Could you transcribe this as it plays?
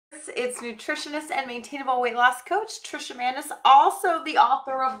It's nutritionist and maintainable weight loss coach Trisha Mandis, also the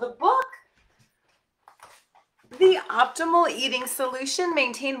author of the book, The Optimal Eating Solution,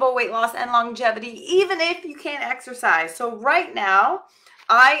 Maintainable Weight Loss and Longevity, even if you can't exercise. So right now,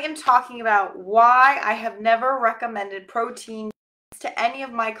 I am talking about why I have never recommended protein to any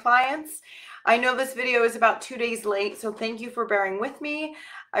of my clients. I know this video is about 2 days late, so thank you for bearing with me.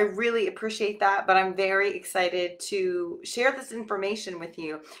 I really appreciate that, but I'm very excited to share this information with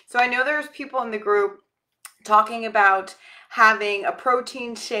you. So I know there's people in the group talking about having a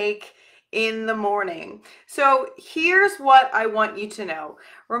protein shake in the morning. So here's what I want you to know.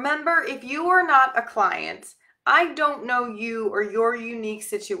 Remember, if you are not a client, I don't know you or your unique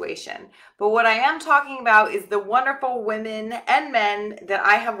situation, but what I am talking about is the wonderful women and men that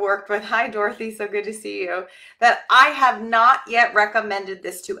I have worked with. Hi, Dorothy, so good to see you. That I have not yet recommended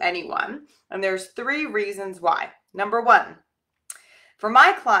this to anyone, and there's 3 reasons why. Number 1, for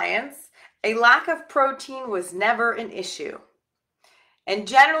my clients, a lack of protein was never an issue. And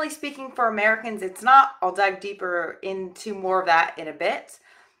generally speaking, for Americans, it's not. I'll dive deeper into more of that in a bit.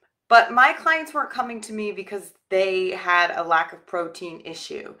 But my clients weren't coming to me because they had a lack of protein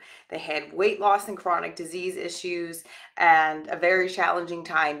issue. They had weight loss and chronic disease issues and a very challenging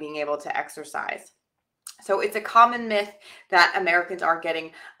time being able to exercise. So it's a common myth that Americans aren't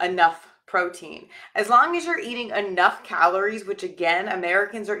getting enough protein. As long as you're eating enough calories, which again,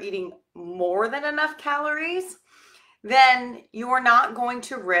 Americans are eating more than enough calories, then you are not going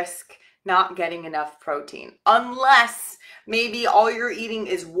to risk not getting enough protein, unless maybe all you're eating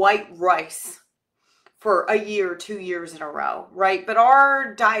is white rice for a year, 2 years in a row, right? But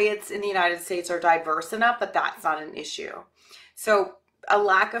our diets in the United States are diverse enough that that's not an issue. So a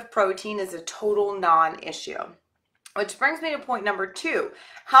lack of protein is a total non-issue. Which brings me to point number 2.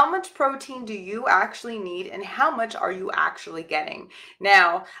 How much protein do you actually need and how much are you actually getting?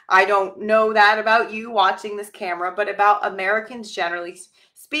 Now, I don't know that about you watching this camera, but about Americans generally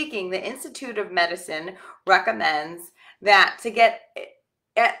speaking, the Institute of Medicine recommends that to get,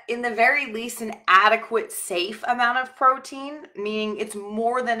 in the very least, an adequate, safe amount of protein, meaning it's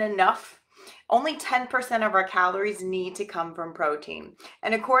more than enough. Only 10% of our calories need to come from protein.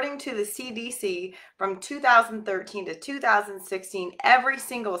 And according to the CDC, from 2013 to 2016, every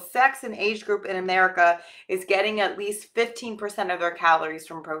single sex and age group in America is getting at least 15% of their calories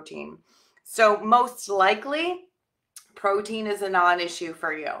from protein. So most likely, protein is a non-issue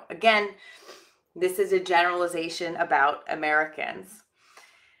for you. Again, this is a generalization about Americans.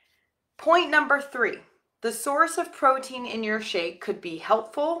 Point number 3, the source of protein in your shake could be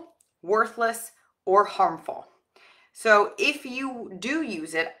helpful, worthless, or harmful. So if you do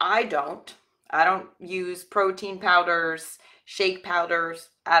use it, I don't use protein powders, shake powders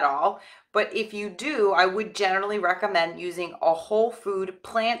at all. But if you do, I would generally recommend using a whole food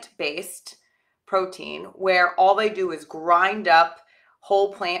plant-based protein where all they do is grind up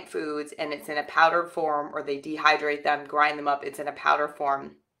whole plant foods and it's in a powdered form, or they dehydrate them, grind them up, it's in a powder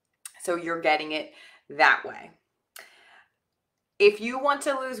form. So you're getting it that way. If you want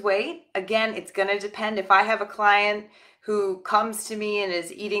to lose weight, again, it's going to depend. If I have a client who comes to me and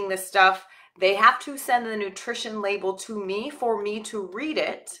is eating this stuff, they have to send the nutrition label to me for me to read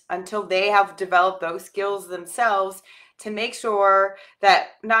it until they have developed those skills themselves to make sure that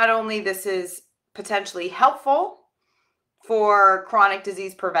not only this is potentially helpful for chronic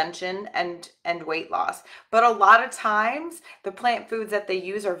disease prevention and weight loss, but a lot of times the plant foods that they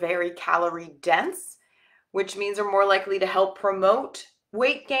use are very calorie dense, which means are more likely to help promote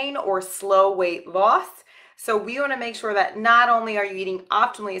weight gain or slow weight loss. So we want to make sure that not only are you eating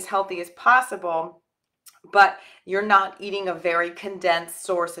optimally as healthy as possible, but you're not eating a very condensed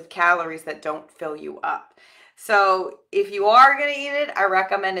source of calories that don't fill you up. So if you are going to eat it, I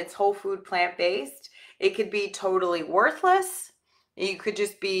recommend it's whole food plant-based. It could be totally worthless. You could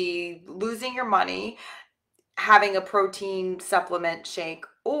just be losing your money having a protein supplement shake,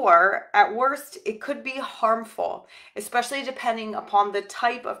 or at worst, it could be harmful, especially depending upon the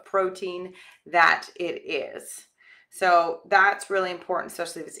type of protein that it is. So that's really important,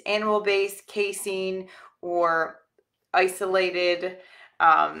 especially if it's animal-based, casein, or isolated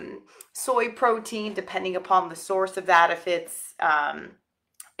soy protein, depending upon the source of that, if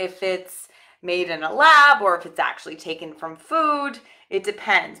it's made in a lab or if it's actually taken from food. It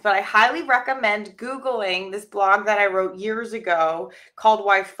depends, but I highly recommend Googling this blog that I wrote years ago called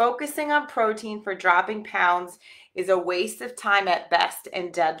Why Focusing on Protein for Dropping Pounds is a Waste of Time at Best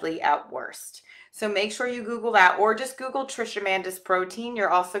and Deadly at Worst. So make sure you Google that, or just Google Trisha Mandis Protein. You're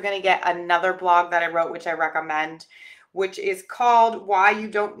also going to get another blog that I wrote, which I recommend, which is called Why You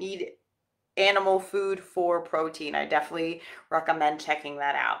Don't Need animal food for protein. I definitely recommend checking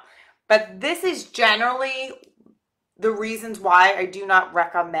that out. But this is generally the reasons why I do not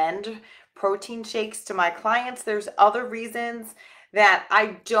recommend protein shakes to my clients. There's other reasons that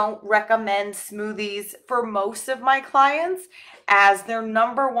I don't recommend smoothies for most of my clients as their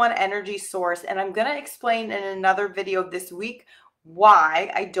number one energy source. And I'm going to explain in another video this week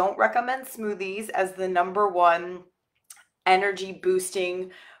why I don't recommend smoothies as the number one energy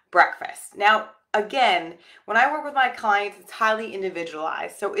boosting breakfast. Now, again, when I work with my clients, it's highly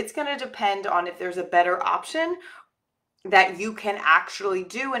individualized. So it's going to depend on if there's a better option that you can actually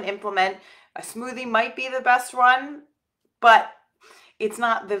do and implement. A smoothie might be the best one, but it's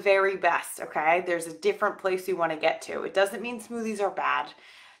not the very best, okay? There's a different place you want to get to. It doesn't mean smoothies are bad.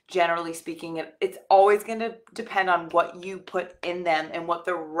 Generally speaking, it's always going to depend on what you put in them and what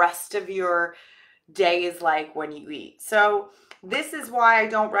the rest of your day is like when you eat. So this is why I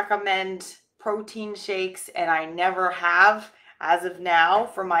don't recommend protein shakes, and I never have as of now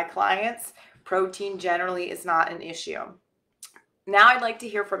for my clients. Protein generally is not an issue. Now I'd like to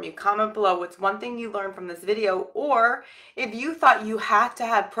hear from you. Comment below what's one thing you learned from this video, or if you thought you had to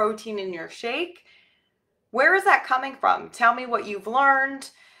have protein in your shake, where is that coming from? Tell me what you've learned.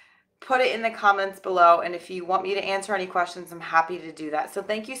 Put it in the comments below, and if you want me to answer any questions, I'm happy to do that. So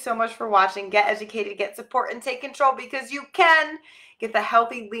thank you so much for watching. Get educated, get support, and take control, because you can get the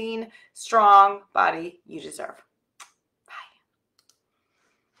healthy, lean, strong body you deserve.